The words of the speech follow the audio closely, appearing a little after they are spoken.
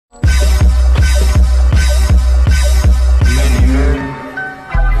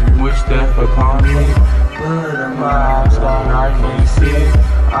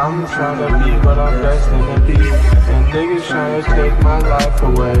I'm trying to be what I'm destined to be, and niggas trying to take my life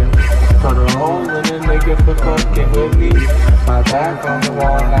away. Put a hole in a nigga for fucking with me. My back on the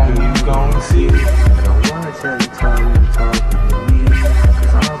wall, now you gon' see. I don't wanna tell you talking to me,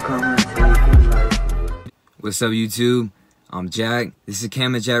 cause I'll come and take your life away. What's up, YouTube? I'm Jack. This is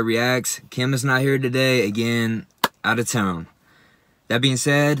Cam and Jack Reacts. Cam is not here today, again, out of town. That being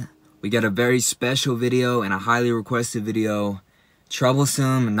said, we got a very special video and a highly requested video.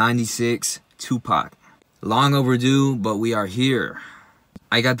 Troublesome 96 Tupac. Long overdue, but we are here.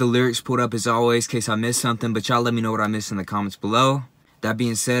 I got the lyrics pulled up as always in case I missed something, but y'all let me know what I missed in the comments below. That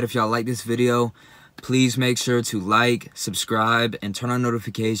being said, if y'all like this video, please make sure to like, subscribe, and turn on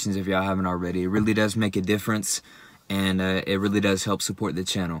notifications if y'all haven't already. It really does make a difference, and it really does help support the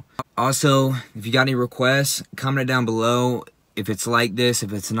channel. Also, if you got any requests, comment it down below. If it's like this,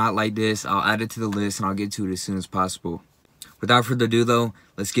 if it's not like this, I'll add it to the list and I'll get to it as soon as possible. Without further ado though,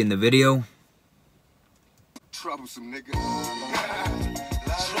 let's get in the video. Troublesome nigga.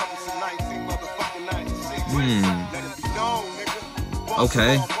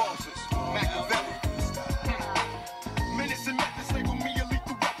 Okay.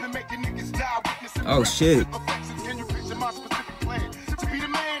 Oh shit.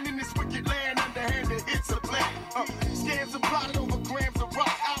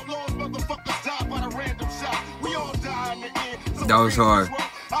 That was hard.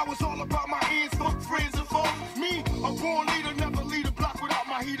 I was all about my ends, fuck friends and foes. Me, a born leader, never lead a block without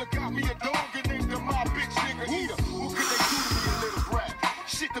my heater. Got me a dog and named him my bitch nigga eater. What could they do to me, a little brat?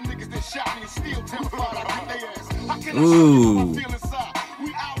 Shit, them niggas that shot me and still terrified. I beat their ass. I cannot show my feel inside.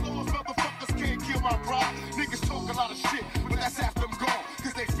 We outlaws, motherfuckers can't kill my pride. Niggas talk a lot of shit, but that's after I'm gone.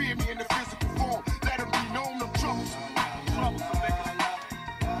 Cause they fear me in the physical form. Let them be known, them troublesome. Troublesome niggas.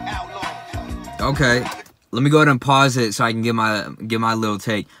 Outlaws. Okay. Let me go ahead and pause it so I can get my little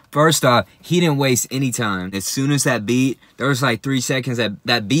take. First off, he didn't waste any time. As soon as that beat, there was like 3 seconds.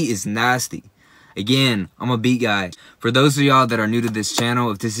 That beat is nasty. Again, I'm a beat guy. For those of y'all that are new to this channel,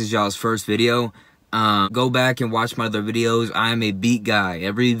 if this is y'all's first video, go back and watch my other videos. I am a beat guy.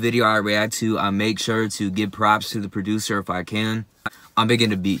 Every video I react to, I make sure to give props to the producer if I can. I'm big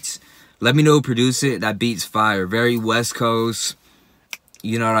into beats. Let me know who produced it. That beat's fire. Very West Coast.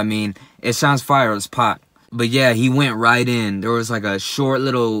 You know what I mean? It sounds fire. It's pop. But yeah, he went right in. There was like a short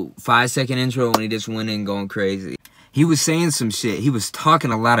little 5-second intro and he just went in going crazy. He was saying some shit. He was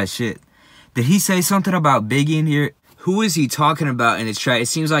talking a lot of shit. Did he say something about Biggie in here? Who is he talking about in his track? It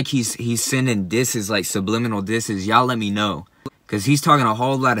seems like he's sending disses, like subliminal disses. Y'all let me know. Because he's talking a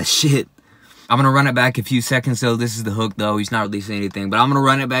whole lot of shit. I'm going to run it back a few seconds though. This is the hook though. He's not releasing anything. But I'm going to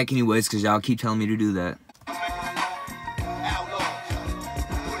run it back anyways because y'all keep telling me to do that.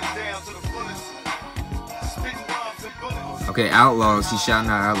 Okay, Outlaws. He's shouting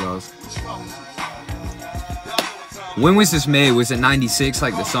out Outlaws. When was this made? Was it 96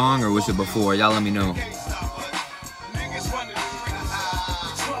 like the song, or was it before? Y'all let me know.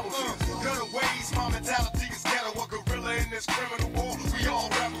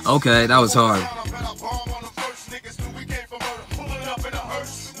 Okay, that was hard.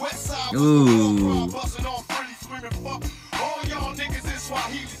 Ooh.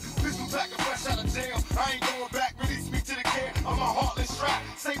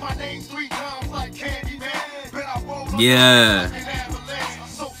 Yeah.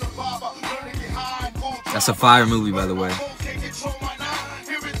 That's a fire movie, by the way.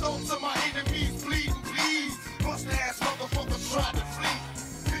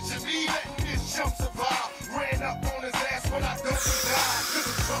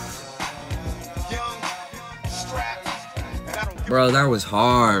 Bro, that was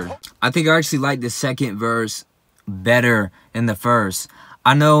hard. I think I actually like the second verse better than the first.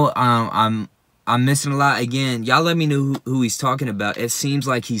 I know I'm missing a lot. Again, y'all let me know who he's talking about. It seems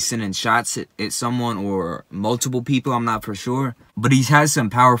like he's sending shots at someone or multiple people. I'm not for sure. But he has some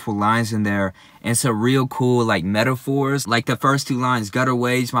powerful lines in there and some real cool like metaphors. Like the first 2 lines, gutter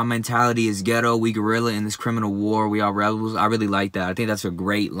wage, my mentality is ghetto. We guerrilla in this criminal war. We are rebels. I really like that. I think that's a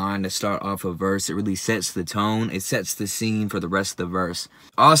great line to start off a verse. It really sets the tone. It sets the scene for the rest of the verse.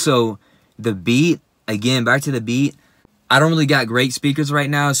 Also, the beat, again, back to the beat. I don't really got great speakers right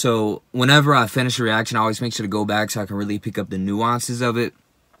now, so whenever I finish a reaction, I always make sure to go back so I can really pick up the nuances of it.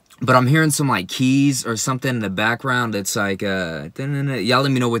 But I'm hearing some like keys or something in the background that's like, y'all let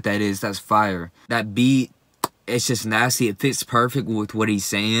me know what that is. That's fire. That beat, it's just nasty. It fits perfect with what he's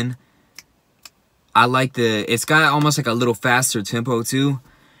saying. I like it's got almost like a little faster tempo too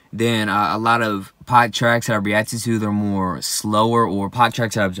than a lot of pod tracks that I've reacted to. They're more slower, or pod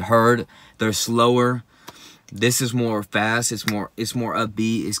tracks that I've heard, they're slower. This is more fast. It's more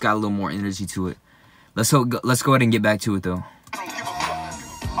upbeat. It's got a little more energy to it. Let's go ahead and get back to it though.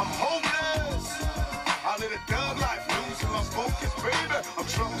 I'm homeless. I live a dub life, losing my focus, baby. I'm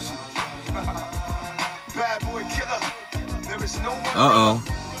troublesome. Bad boy killer. There is no one.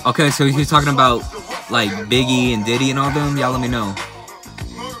 Okay, so he's talking about like Biggie and Diddy and all them. Y'all let me know.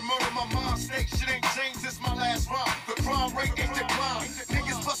 Murder, my mind state. Shit ain't changed. This my last rhyme. The crime rate ain't declined.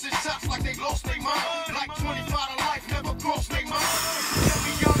 Niggas busting shots like they lost their mind. Like 25 to life, never crossed their mind.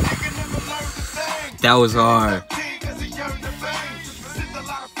 Every young nigga never learned the thing. That was hard.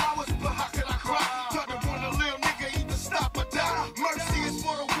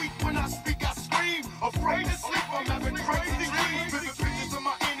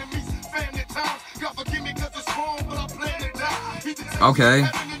 Okay.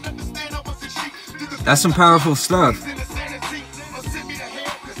 That's some powerful stuff.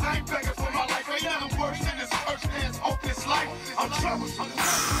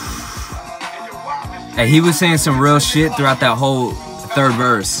 Hey, he was saying some real shit throughout that whole third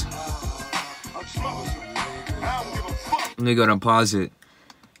verse. Let me go ahead and pause it.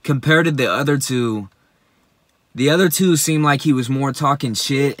 Compared to the other two seemed like he was more talking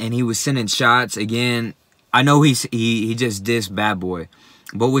shit and he was sending shots. Again, I know he just dissed Bad Boy.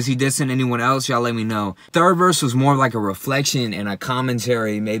 But was he dissing anyone else? Y'all let me know. Third verse was more like a reflection and a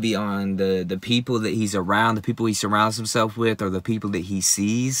commentary maybe on the people that he's around, the people he surrounds himself with, or the people that he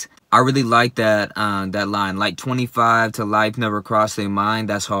sees. I really like that that line. Like 25 to life never crossed their mind.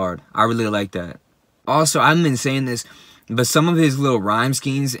 That's hard. I really like that. Also, I haven't been saying this, but some of his little rhyme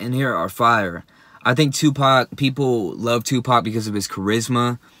schemes in here are fire. I think Tupac, people love Tupac because of his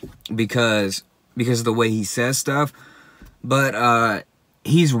charisma, because of the way he says stuff. But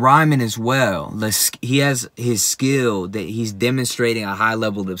he's rhyming as well. He has his skill, that he's demonstrating a high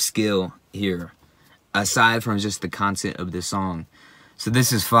level of skill here, aside from just the content of the song. So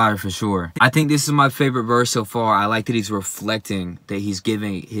this is fire for sure. I think this is my favorite verse so far. I like that he's reflecting, that he's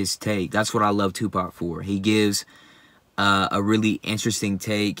giving his take. That's what I love Tupac for. He gives a really interesting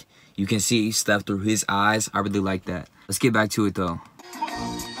take. You can see stuff through his eyes. I really like that. Let's get back to it though.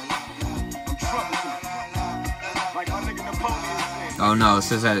 Oh no, it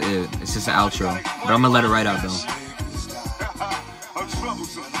says that it's just an outro. But I'm gonna let it right out though.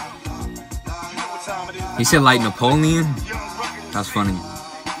 He said like Napoleon? That's funny.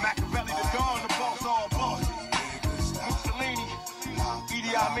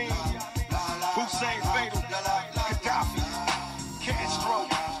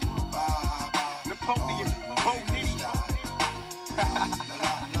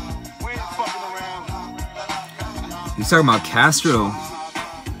 He's talking about Castro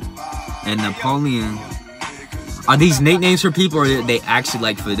and Napoleon. Are these nicknames for people, or are they actually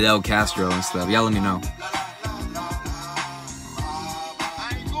like Fidel Castro and stuff? Y'all let me know.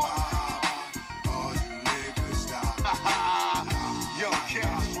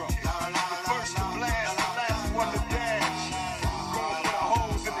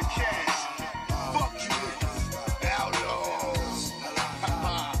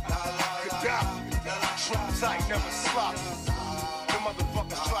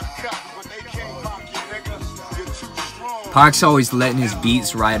 Pac's always letting his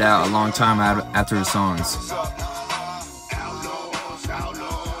beats ride out a long time after his songs.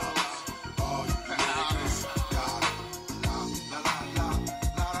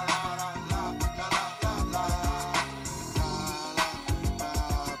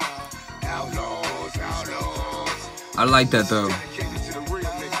 I like that though.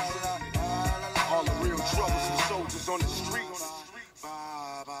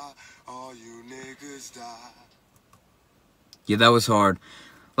 Yeah, that was hard.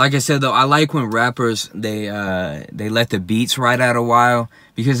 Like I said though, I like when rappers they let the beats ride out a while,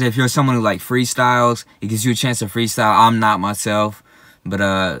 because if you're someone who like freestyles, it gives you a chance to freestyle. I'm not myself,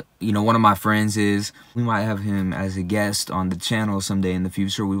 but you know, one of my friends is. We might have him as a guest on the channel someday in the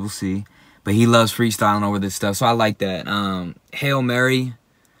future. We will see. But he loves freestyling over this stuff, so I like that. Hail Mary.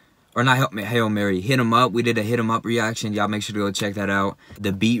 Or not Hail Mary, Hit 'Em Up. We did a Hit 'Em Up reaction. Y'all make sure to go check that out.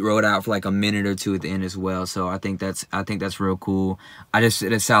 The beat rode out for like a minute or two at the end as well. So I think that's real cool. I just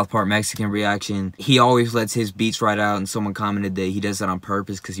did a South Park Mexican reaction. He always lets his beats ride out, and someone commented that he does that on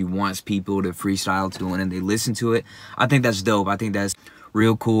purpose because he wants people to freestyle to it and they listen to it. I think that's dope. I think that's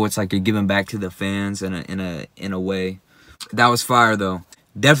real cool. It's like you're giving back to the fans in a way. That was fire though.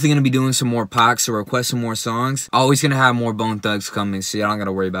 Definitely gonna be doing some more Pac, so request some more songs. Always gonna have more Bone Thugs coming, so y'all don't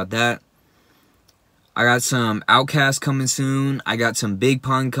gotta worry about that. I got some Outkast coming soon. I got some Big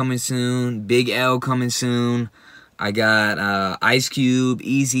Pun coming soon. Big L coming soon. I got Ice Cube,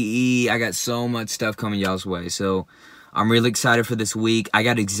 Eazy-E. I got so much stuff coming y'all's way. So I'm really excited for this week. I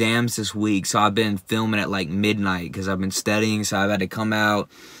got exams this week, so I've been filming at like midnight because I've been studying. So I've had to come out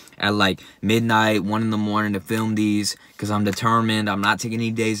at like midnight, 1 in the morning to film these because I'm determined. I'm not taking any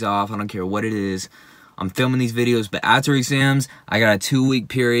days off. I don't care what it is. I'm filming these videos, but after exams, I got a 2-week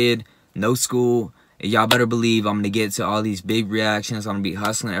period, no school. Y'all better believe I'm going to get to all these big reactions. I'm going to be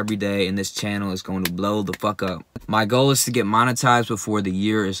hustling every day, and this channel is going to blow the fuck up. My goal is to get monetized before the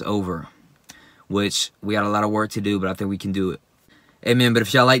year is over, which we got a lot of work to do, but I think we can do it. Hey man, but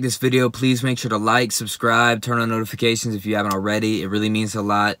if y'all like this video, please make sure to like, subscribe, turn on notifications if you haven't already. It really means a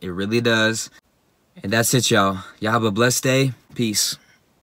lot. It really does. And that's it, y'all. Y'all have a blessed day. Peace.